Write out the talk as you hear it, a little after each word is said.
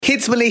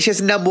Hits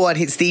Malaysia's #1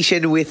 hit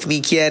station with me,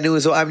 Keanu.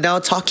 So I'm now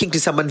talking to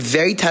someone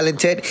very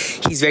talented.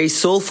 He's very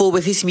soulful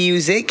with his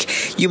music.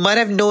 You might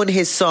have known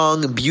his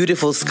song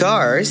Beautiful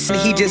Scars.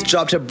 He just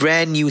dropped a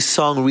brand new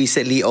song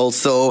recently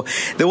also.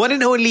 The one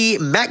and only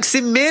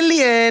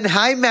Maximillian.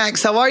 Hi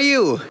Max, how are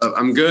you?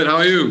 I'm good, how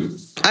are you?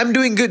 I'm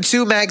doing good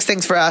too, Max.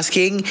 Thanks for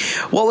asking.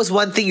 What was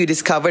one thing you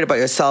discovered about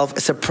yourself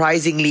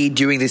surprisingly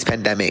during this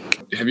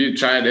pandemic? Have you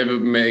tried ever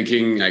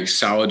making like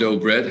sourdough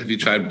bread? Have you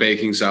tried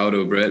baking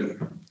sourdough bread?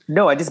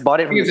 No, I just bought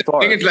it from the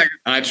store.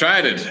 I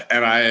tried it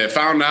and I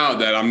found out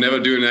that I'm never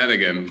doing that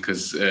again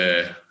because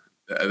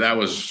that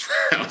was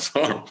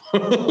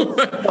horrible.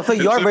 So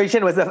your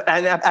version was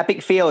an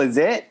epic fail, is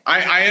it?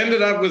 I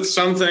ended up with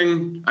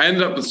something.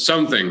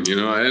 You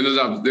know,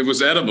 it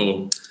was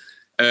edible.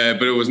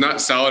 But it was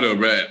not sourdough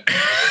bread.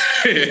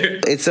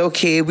 It's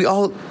okay. We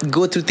all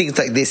go through things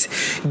like this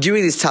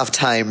during this tough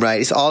time,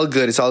 right? It's all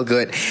good.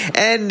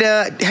 And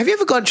have you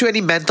ever gone through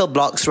any mental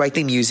blocks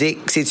writing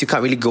music since you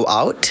can't really go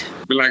out?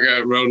 Been like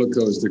a roller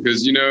coaster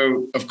because, you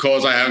know, of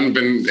course, I haven't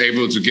been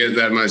able to get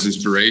that much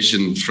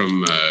inspiration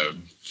from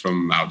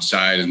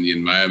outside in the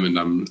environment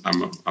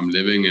I'm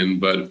living in,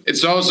 but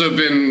it's also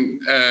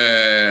been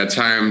a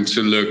time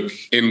to look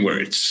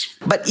inwards.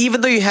 But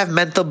even though you have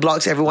mental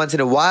blocks every once in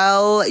a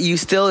while, you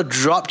still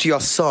dropped your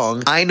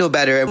song, I Know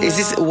Better. Is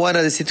this one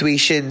of the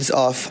situations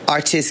of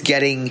artists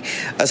getting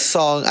a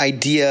song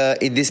idea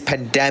in this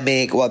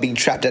pandemic while being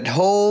trapped at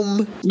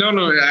home? No,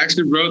 I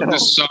actually wrote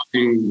this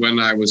song when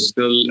I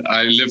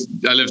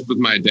lived with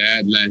my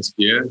dad last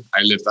year.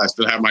 I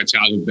still have my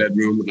childhood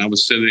bedroom, and I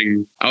was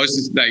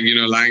just like, you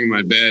know, lying in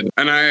my bed,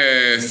 and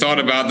I thought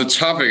about the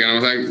topic, and I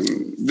was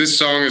like, this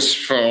song is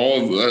for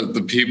all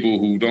the people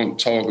who don't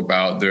talk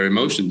about their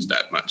emotions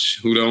that much,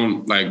 who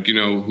don't, like, you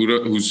know, who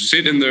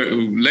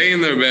lay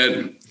in their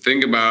bed,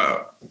 think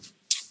about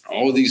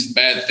all these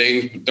bad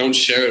things, but don't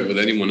share it with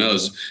anyone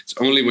else. It's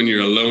only when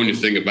you're alone you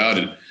think about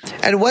it.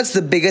 And what's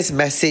the biggest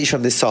message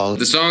from this song?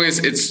 The song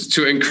it's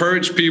to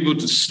encourage people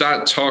to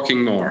start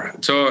talking more,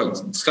 to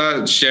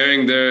start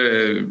sharing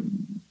their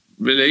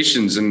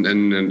relations and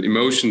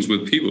emotions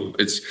with people.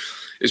 It's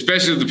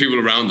especially the people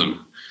around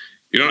them.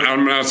 You know,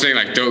 I'm not saying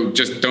like don't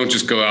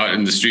just go out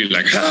in the street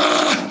like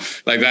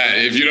like that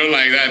if you don't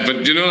like that.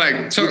 But you know,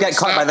 like you get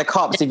caught by the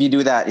cops if you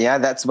do that. Yeah,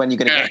 that's when you're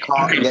gonna get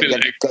caught and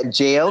get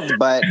jailed.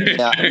 But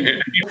yeah.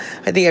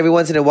 I think every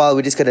once in a while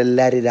we're just gonna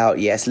let it out.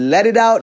 Yes, let it out.